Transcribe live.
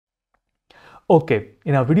Okay,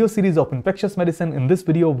 in our video series of infectious medicine, in this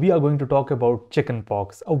video we are going to talk about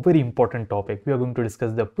chickenpox, a very important topic. We are going to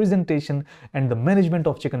discuss the presentation and the management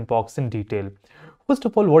of chickenpox in detail. First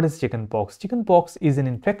of all, what is chickenpox? Chickenpox is an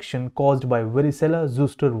infection caused by Varicella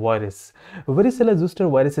zoster virus. Varicella zoster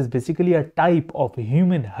virus is basically a type of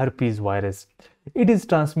human herpes virus. It is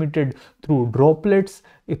transmitted through droplets,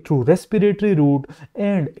 through respiratory route,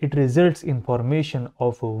 and it results in formation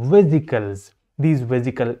of vesicles. These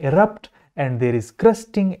vesicles erupt and there is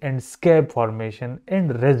crusting and scab formation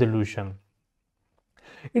and resolution.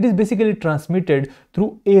 It is basically transmitted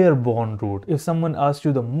through airborne route. If someone asks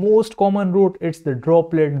you the most common route, it's the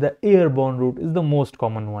droplet. The airborne route is the most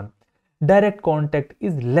common one. Direct contact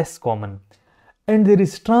is less common. And there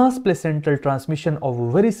is transplacental transmission of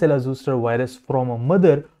varicella zoster virus from a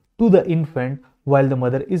mother to the infant while the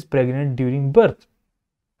mother is pregnant during birth.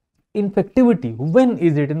 Infectivity. When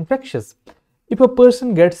is it infectious? If a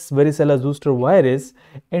person gets varicella zoster virus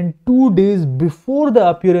and 2 days before the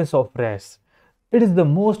appearance of rash, it is the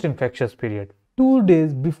most infectious period. 2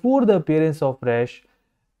 days before the appearance of rash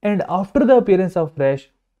and after the appearance of rash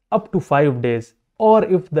up to 5 days, or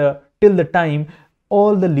if till the time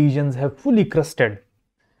all the lesions have fully crusted.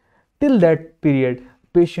 Till that period,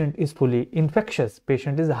 patient is fully infectious.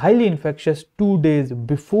 Patient is highly infectious 2 days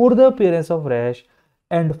before the appearance of rash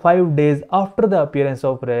and 5 days after the appearance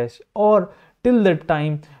of rash, or till that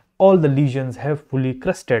time all the lesions have fully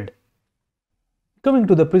crusted. Coming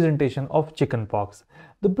to the presentation of chickenpox.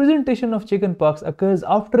 The presentation of chickenpox occurs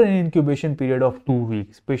after an incubation period of 2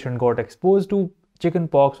 weeks. Patient got exposed to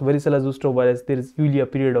chickenpox, varicella zoster virus. There is usually a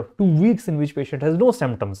period of 2 weeks in which patient has no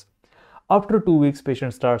symptoms. After 2 weeks,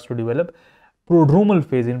 patient starts to develop prodromal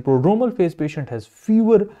phase. In prodromal phase, patient has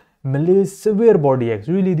fever, malaise, severe body aches.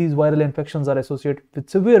 Usually these viral infections are associated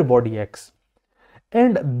with severe body aches.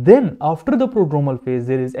 And then after the prodromal phase,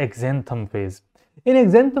 there is exanthem phase. In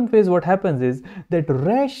exanthem phase, what happens is that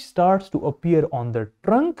rash starts to appear on the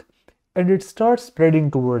trunk and it starts spreading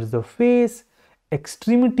towards the face,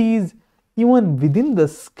 extremities, even within the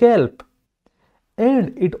scalp.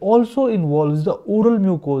 And it also involves the oral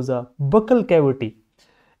mucosa, buccal cavity.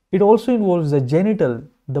 It also involves the genital,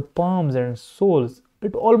 the palms and soles.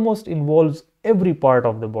 It almost involves every part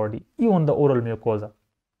of the body, even the oral mucosa.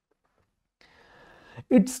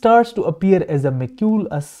 It starts to appear as a macule,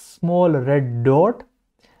 a small red dot.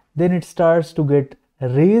 Then it starts to get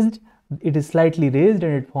raised. It is slightly raised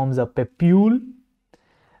and it forms a papule.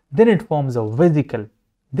 Then it forms a vesicle.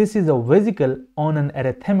 This is a vesicle on an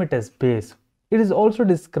erythematous base. It is also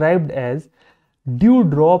described as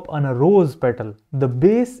dewdrop on a rose petal. The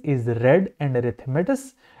base is red and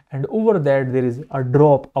erythematous, and over that there is a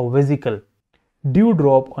drop, a vesicle,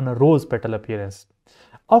 dewdrop on a rose petal appearance.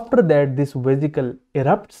 After that, this vesicle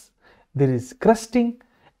erupts, there is crusting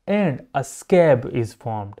and a scab is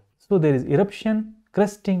formed. So there is eruption,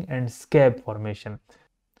 crusting and scab formation.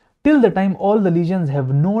 Till the time all the lesions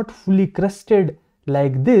have not fully crusted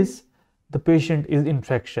like this, the patient is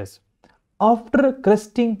infectious. After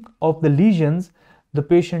crusting of the lesions, the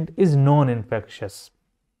patient is non-infectious.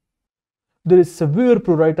 There is severe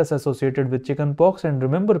pruritus associated with chickenpox, and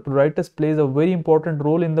remember, pruritus plays a very important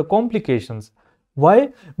role in the complications.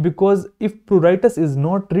 Why? Because if pruritus is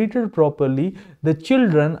not treated properly, the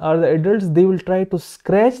children or the adults, they will try to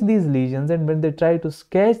scratch these lesions, and when they try to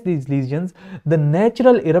scratch these lesions, the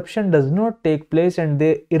natural eruption does not take place and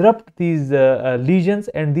they erupt these lesions,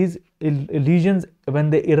 and these lesions, when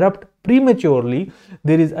they erupt prematurely,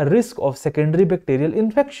 there is a risk of secondary bacterial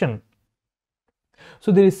infection.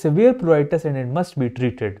 So there is severe pruritus and it must be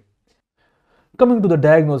treated. Coming to the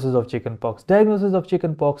diagnosis of chickenpox. Diagnosis of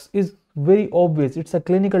chickenpox is very obvious. It's a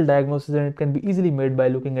clinical diagnosis and it can be easily made by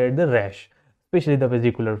looking at the rash, especially the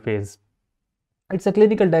vesicular phase. It's a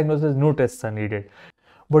clinical diagnosis, no tests are needed.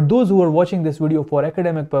 But those who are watching this video for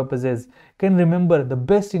academic purposes can remember the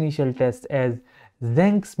best initial test as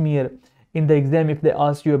Zinc smear. In the exam, if they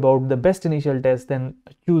ask you about the best initial test, then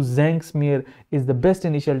choose Zinc smear is the best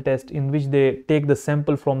initial test, in which they take the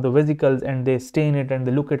sample from the vesicles and they stain it and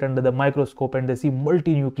they look it under the microscope and they see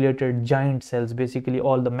multinucleated giant cells, basically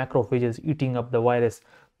all the macrophages eating up the virus.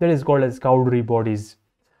 That is called as Cowdery bodies.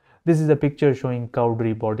 This is a picture showing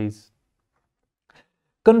Cowdery bodies.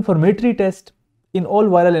 Confirmatory test in all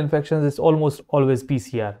viral infections is almost always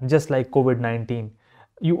PCR, just like COVID-19.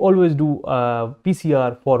 You always do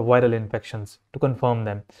PCR for viral infections to confirm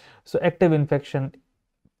them. So active infection,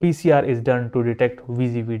 PCR is done to detect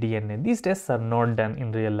VZV DNA. These tests are not done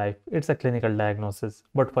in real life. It's a clinical diagnosis,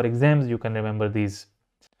 but for exams you can remember these.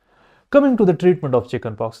 Coming to the treatment of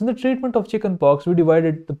chickenpox. In the treatment of chickenpox, we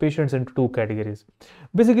divided the patients into two categories.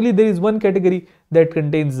 Basically, there is one category that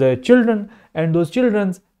contains the children, and those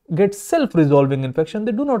children get self-resolving infection.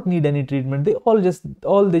 They do not need any treatment.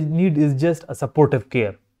 All they need is just a supportive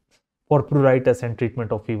care for pruritus and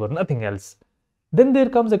treatment of fever, nothing else. Then there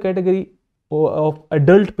comes a category of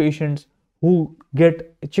adult patients who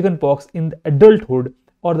get chickenpox in the adulthood,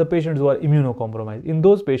 or the patients who are immunocompromised. In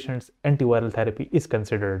those patients, antiviral therapy is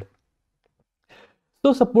considered.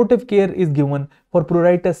 So supportive care is given for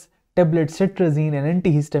pruritus. Tablet cetrazine and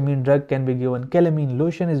antihistamine drug can be given. Calamine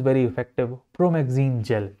lotion is very effective. Promazine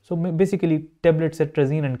gel. So basically, tablet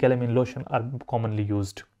cetrazine and calamine lotion are commonly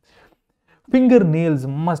used. Fingernails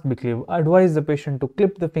must be clipped. Advise the patient to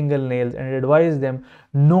clip the fingernails and advise them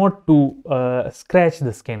not to scratch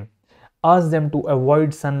the skin. Ask them to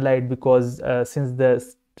avoid sunlight because since the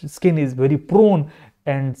skin is very prone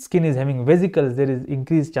and skin is having vesicles, there is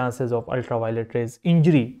increased chances of ultraviolet rays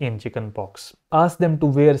injury in chickenpox. Ask them to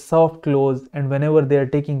wear soft clothes, and whenever they are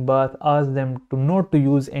taking bath, ask them to not to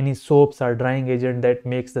use any soaps or drying agent that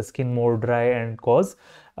makes the skin more dry and cause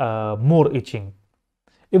more itching.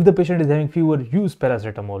 If the patient is having fever, use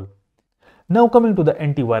paracetamol. Now coming to the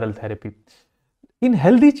antiviral therapy. In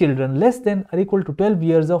healthy children less than or equal to 12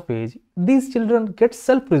 years of age, these children get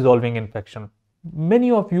self-resolving infection. Many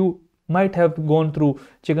of you might have gone through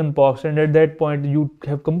chickenpox, and at that point you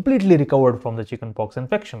have completely recovered from the chickenpox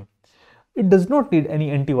infection. It does not need any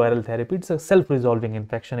antiviral therapy. It's a self-resolving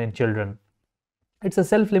infection in children. It's a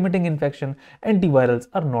self-limiting infection. Antivirals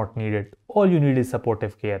are not needed. All you need is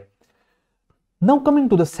supportive care. Now coming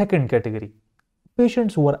to the second category,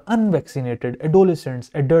 patients who are unvaccinated,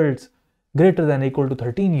 adolescents, adults greater than or equal to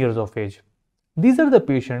 13 years of age. These are the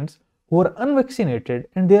patients who are unvaccinated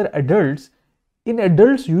and they are adults. In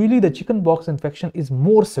adults, usually the chickenpox infection is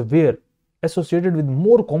more severe, associated with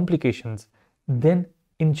more complications than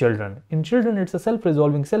in children. In children, it's a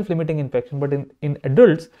self-resolving, self-limiting infection, but in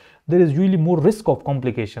adults, there is usually more risk of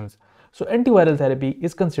complications. So antiviral therapy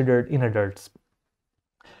is considered in adults.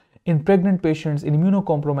 In pregnant patients, in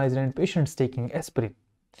immunocompromised, and patients taking aspirin.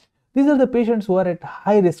 These are the patients who are at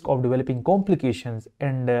high risk of developing complications,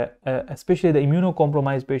 and especially the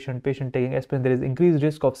immunocompromised patient taking aspirin, there is increased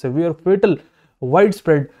risk of severe fatal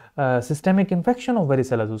widespread systemic infection of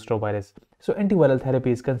varicella zoster virus. So antiviral therapy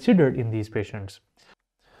is considered in these patients.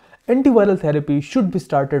 Antiviral therapy should be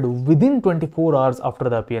started within 24 hours after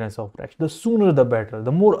the appearance of rash. The sooner the better.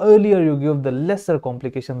 The more earlier you give, the lesser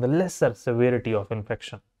complication, the lesser severity of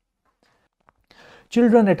infection.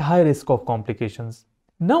 Children at high risk of complications.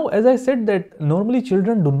 Now, as I said that normally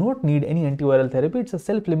children do not need any antiviral therapy. It's a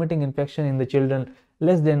self-limiting infection in the children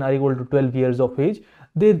less than or equal to 12 years of age.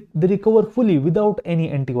 They recover fully without any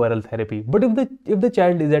antiviral therapy. But if the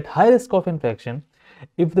child is at high risk of infection,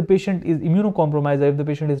 if the patient is immunocompromised, if the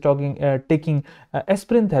patient is taking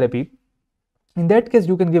aspirin therapy, in that case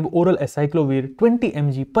you can give oral acyclovir 20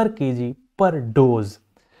 mg per kg per dose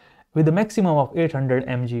with a maximum of 800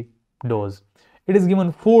 mg dose. It is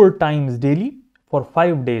given 4 times daily for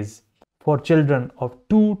 5 days for children of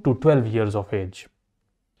 2 to 12 years of age.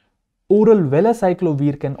 Oral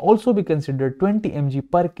valacyclovir can also be considered 20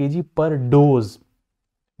 mg per kg per dose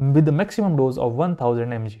with the maximum dose of 1000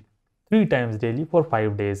 mg 3 times daily for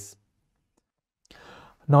 5 days.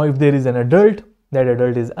 Now, if there is an adult, that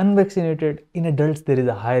adult is unvaccinated. In adults, there is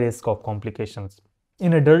a high risk of complications.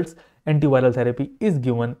 In adults, antiviral therapy is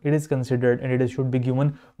given. It is considered and it should be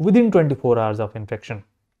given within 24 hours of infection.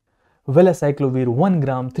 Valacyclovir 1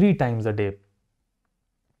 gram 3 times a day.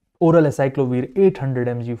 Oral acyclovir 800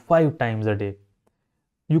 mg 5 times a day.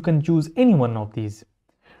 You can choose any one of these.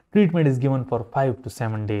 Treatment is given for 5 to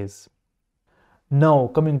 7 days. Now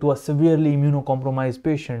coming to a severely immunocompromised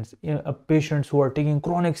patients, patients who are taking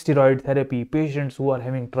chronic steroid therapy, patients who are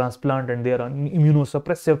having transplant and they are on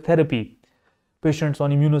immunosuppressive therapy. Patients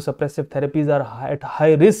on immunosuppressive therapies are at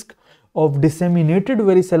high risk of disseminated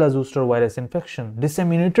varicella zoster virus infection,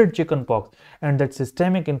 disseminated chickenpox, and that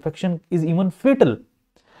systemic infection is even fatal.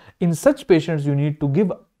 In such patients, you need to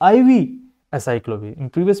give IV acyclovir. In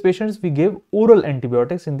previous patients, we gave oral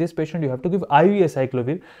antibiotics. In this patient, you have to give IV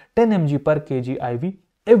acyclovir 10 mg per kg IV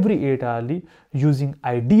every 8 hourly using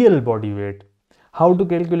ideal body weight. How to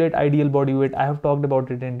calculate ideal body weight? I have talked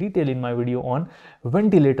about it in detail in my video on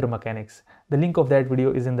ventilator mechanics. The link of that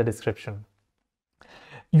video is in the description.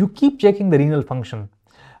 You keep checking the renal function.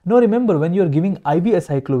 Now remember, when you are giving IV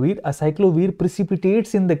acyclovir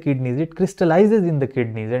precipitates in the kidneys, it crystallizes in the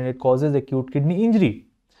kidneys and it causes acute kidney injury.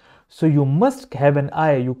 So you must have an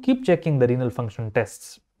eye, you keep checking the renal function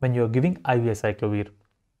tests when you are giving IV acyclovir.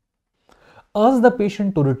 Ask the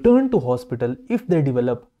patient to return to hospital if they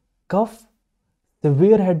develop cough,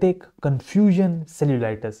 severe headache, confusion,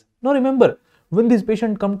 cellulitis. Now remember, when this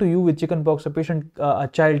patient come to you with chickenpox, a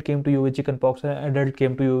child came to you with chickenpox, an adult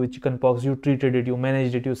came to you with chickenpox, you treated it, you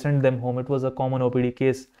managed it, you sent them home, it was a common OPD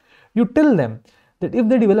case. You tell them that if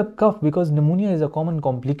they develop cough, because pneumonia is a common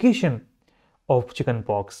complication of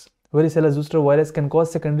chickenpox, varicella zoster virus can cause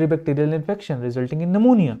secondary bacterial infection resulting in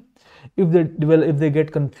pneumonia. If they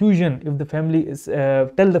get confusion, if the family is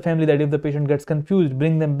tell the family that if the patient gets confused,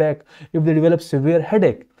 bring them back. If they develop severe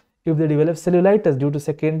headache, if they develop cellulitis due to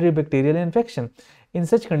secondary bacterial infection, in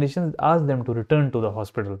such conditions, ask them to return to the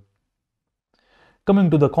hospital. Coming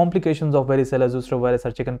to the complications of varicella zoster virus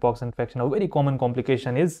or chickenpox infection, a very common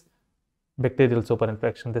complication is bacterial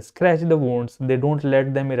superinfection. They scratch the wounds, they don't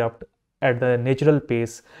let them erupt at the natural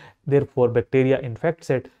pace, therefore bacteria infects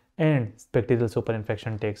it and bacterial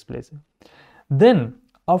superinfection takes place. Then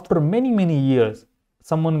after many years,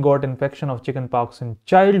 someone got infection of chickenpox in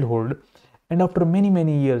childhood, and after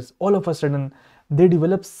many years, all of a sudden they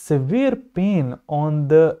develop severe pain on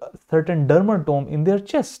the certain dermatome in their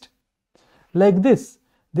chest. Like this,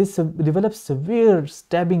 they develop severe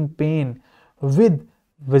stabbing pain with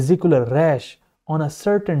vesicular rash on a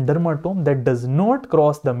certain dermatome that does not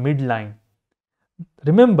cross the midline.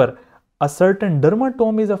 Remember, a certain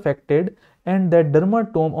dermatome is affected, and that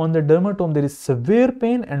dermatome, on the dermatome there is severe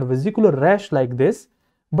pain and vesicular rash like this,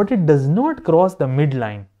 but it does not cross the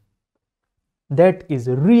midline. That is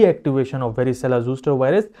reactivation of varicella zoster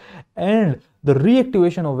virus, and the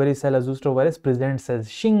reactivation of varicella zoster virus presents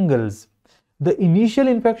as shingles. The initial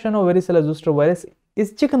infection of varicella zoster virus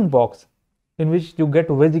is chickenpox, in which you get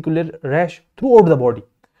vesicular rash throughout the body.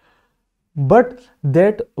 But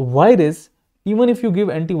that virus, even if you give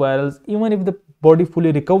antivirals, even if the body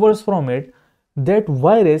fully recovers from it, that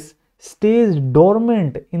virus stays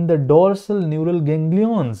dormant in the dorsal neural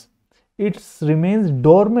ganglions. It remains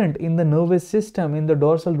dormant in the nervous system, in the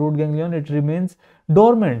dorsal root ganglion, it remains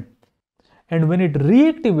dormant. And when it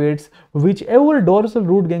reactivates, whichever dorsal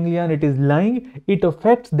root ganglion it is lying, it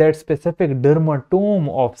affects that specific dermatome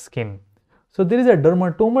of skin. So there is a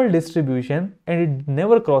dermatomal distribution, and it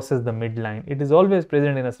never crosses the midline. It is always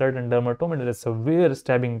present in a certain dermatome, and there is severe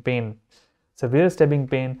stabbing pain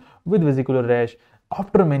with vesicular rash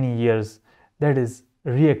after many years. That is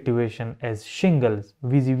reactivation as shingles.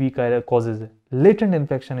 VZV causes latent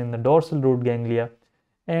infection in the dorsal root ganglia,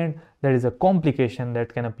 and that is a complication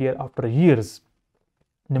that can appear after years.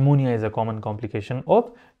 Pneumonia is a common complication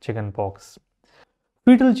of chickenpox.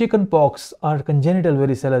 Fetal chickenpox or congenital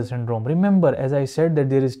varicella syndrome. Remember, as I said, that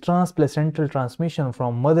there is transplacental transmission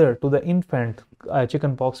from mother to the infant.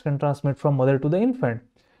 Chickenpox can transmit from mother to the infant,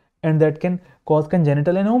 and that can cause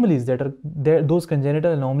congenital anomalies. Those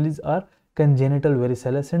congenital anomalies are congenital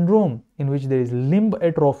varicella syndrome, in which there is limb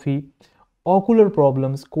atrophy, ocular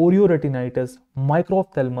problems, chorioretinitis,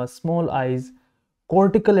 microphthalma, small eyes,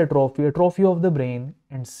 cortical atrophy, atrophy of the brain,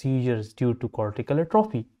 and seizures due to cortical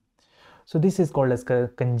atrophy. So this is called as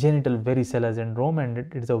congenital varicella syndrome, and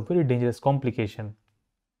it is a very dangerous complication.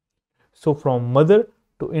 So from mother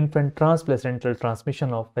to infant, transplacental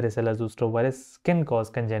transmission of varicella zoster virus can cause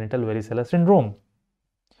congenital varicella syndrome.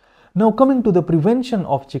 Now coming to the prevention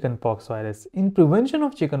of chickenpox virus. In prevention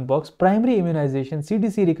of chickenpox, primary immunization,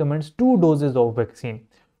 CDC recommends 2 doses of vaccine.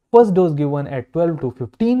 First dose given at 12 to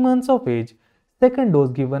 15 months of age, second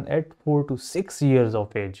dose given at 4 to 6 years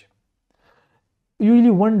of age.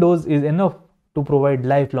 Usually 1 dose is enough to provide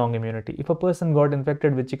lifelong immunity. If a person got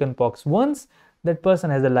infected with chickenpox once, that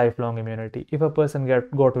person has a lifelong immunity. If a person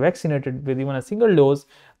got vaccinated with even a single dose,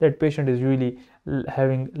 that patient is usually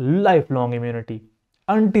having lifelong immunity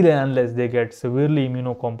until and unless they get severely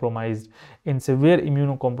immunocompromised. In severe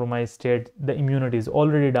immunocompromised state, the immunity is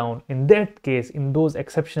already down. In that case, in those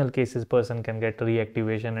exceptional cases, person can get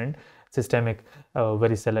reactivation and systemic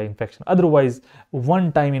varicella infection. Otherwise,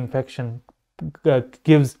 one-time infection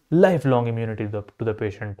gives lifelong immunity to the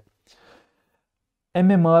patient.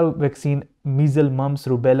 MMR vaccine, measles, mumps,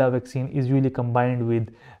 rubella vaccine, is usually combined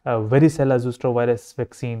with varicella zoster virus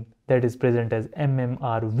vaccine, that is present as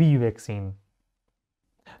MMRV vaccine.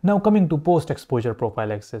 Now coming to post-exposure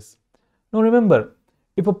prophylaxis. Now remember,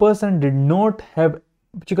 if a person did not have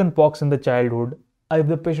chickenpox in the childhood, if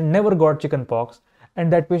the patient never got chickenpox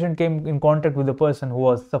and that patient came in contact with the person who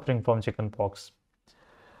was suffering from chickenpox,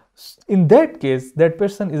 in that case, that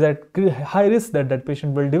person is at high risk that that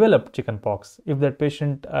patient will develop chickenpox if that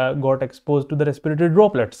patient got exposed to the respiratory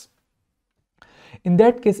droplets. In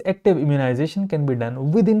that case, active immunization can be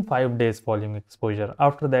done within 5 days following exposure.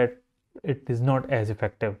 After that, it is not as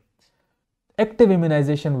effective. Active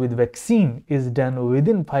immunization with vaccine is done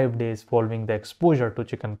within 5 days following the exposure to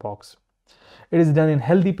chickenpox. It is done in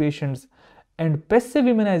healthy patients, and passive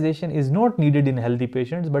immunization is not needed in healthy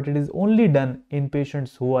patients, but it is only done in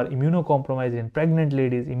patients who are immunocompromised, in pregnant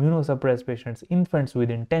ladies, immunosuppressed patients, infants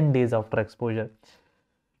within 10 days after exposure.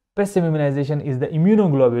 Passive immunization is the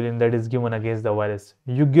immunoglobulin that is given against the virus.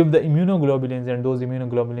 You give the immunoglobulins, and those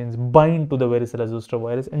immunoglobulins bind to the varicella zoster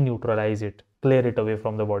virus and neutralize it, clear it away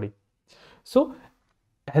from the body. So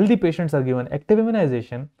healthy patients are given active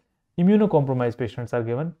immunization, immunocompromised patients are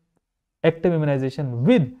given active immunization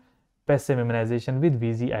with passive immunization with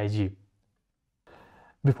VZIG.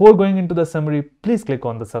 Before going into the summary, please click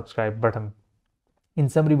on the subscribe button. In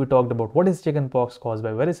summary, we talked about what is chickenpox caused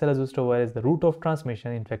by varicella zoster virus, the route of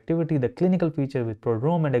transmission, infectivity, the clinical feature with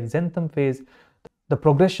prodrome and exanthum phase, the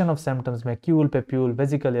progression of symptoms, macule, papule,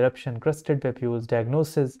 vesicle eruption, crusted papules,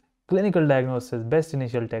 diagnosis, clinical diagnosis, best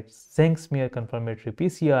initial tests, zinc smear, confirmatory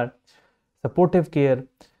PCR, supportive care.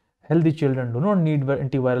 Healthy children do not need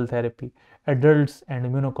antiviral therapy. Adults and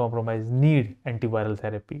immunocompromised need antiviral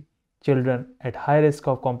therapy. Children at high risk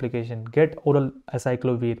of complication get oral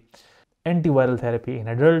acyclovir. Antiviral therapy in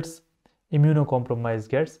adults. Immunocompromised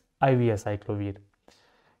gets IV acyclovir.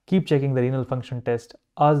 Keep checking the renal function test.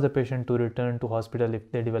 Ask the patient to return to hospital if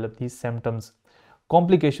they develop these symptoms.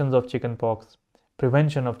 Complications of chickenpox,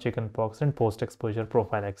 prevention of chickenpox, and post-exposure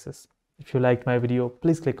prophylaxis. If you liked my video,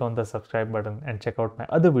 please click on the subscribe button and check out my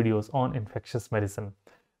other videos on infectious medicine.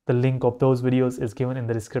 The link of those videos is given in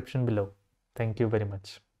the description below. Thank you very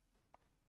much.